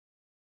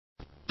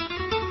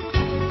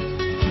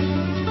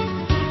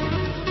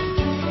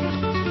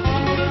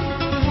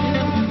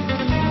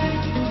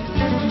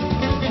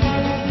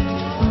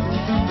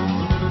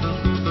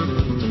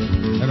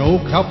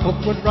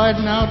cowpoke was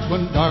riding out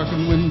one dark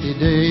and windy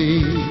day.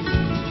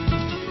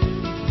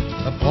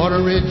 Upon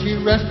a ridge he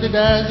rested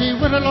as he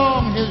went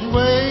along his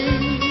way,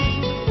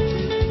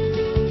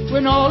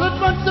 when all at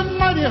once a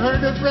mighty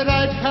herd of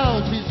red-eyed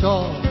cows he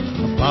saw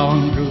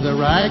plowing through the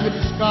ragged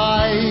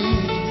sky,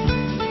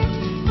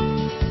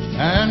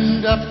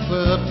 and up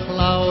a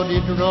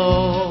cloudy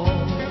draw.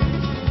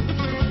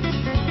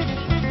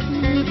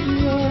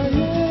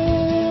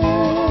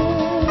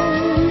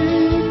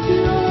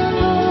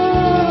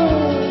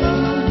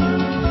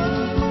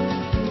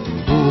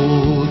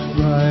 Ghost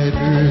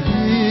riders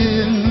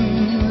in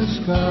the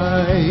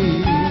sky,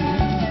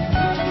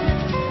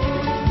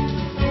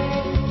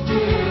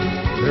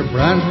 their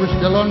brands were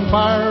still on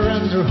fire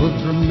and their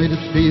hooves were made of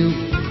steel.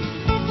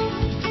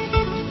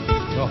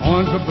 The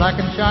horns were black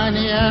and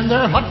shiny and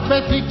their hot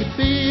breath he could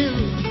feel.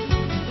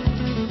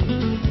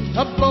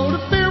 A blow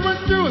of fear went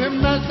through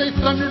him as they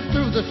thundered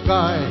through the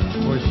sky,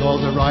 for he saw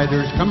the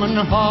riders coming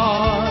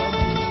hard,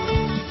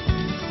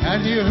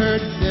 and he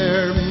heard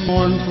their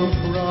mournful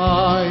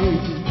cry.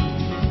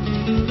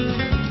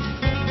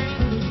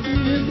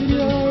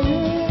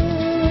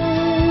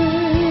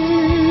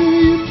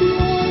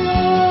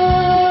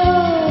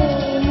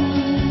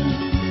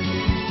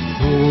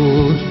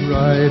 Ghost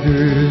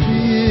riders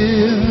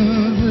in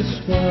the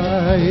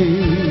sky,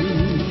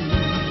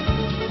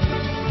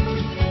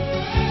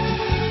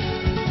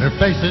 their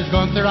faces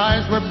gaunt, their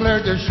eyes were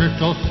blurred, their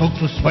shirts all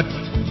soaked with sweat.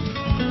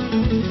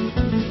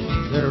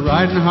 They're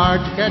riding hard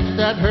to catch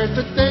that herd,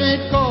 but they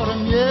ain't caught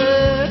 'em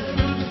yet,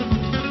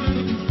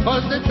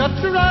 'cause they've got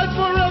to ride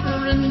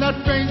forever in that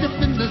range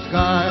up in the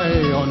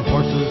sky, on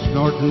horses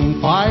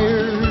snorting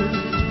fire.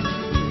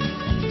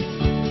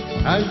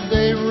 As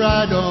they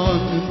ride on,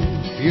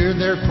 hear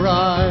their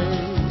cry.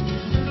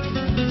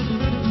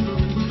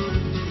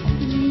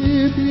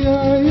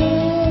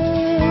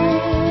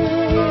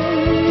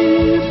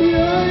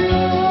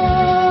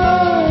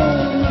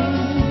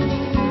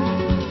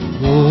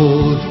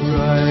 Ghost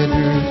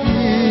riders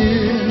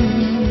in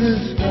the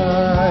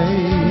sky.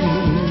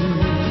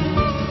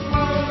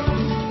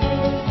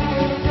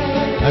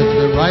 As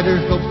the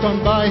riders loped on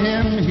by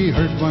him, he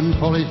heard one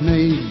call his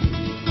name.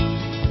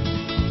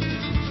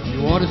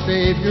 You want to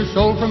save your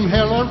soul from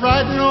hell or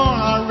riding on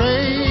our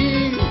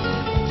range?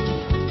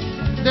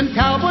 Then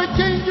cowboy,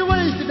 change your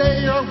ways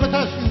today, or with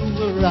us you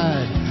will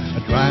ride,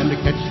 trying to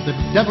catch the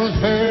devil's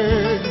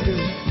herd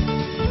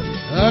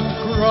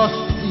across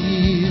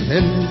these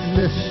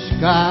endless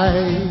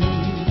skies.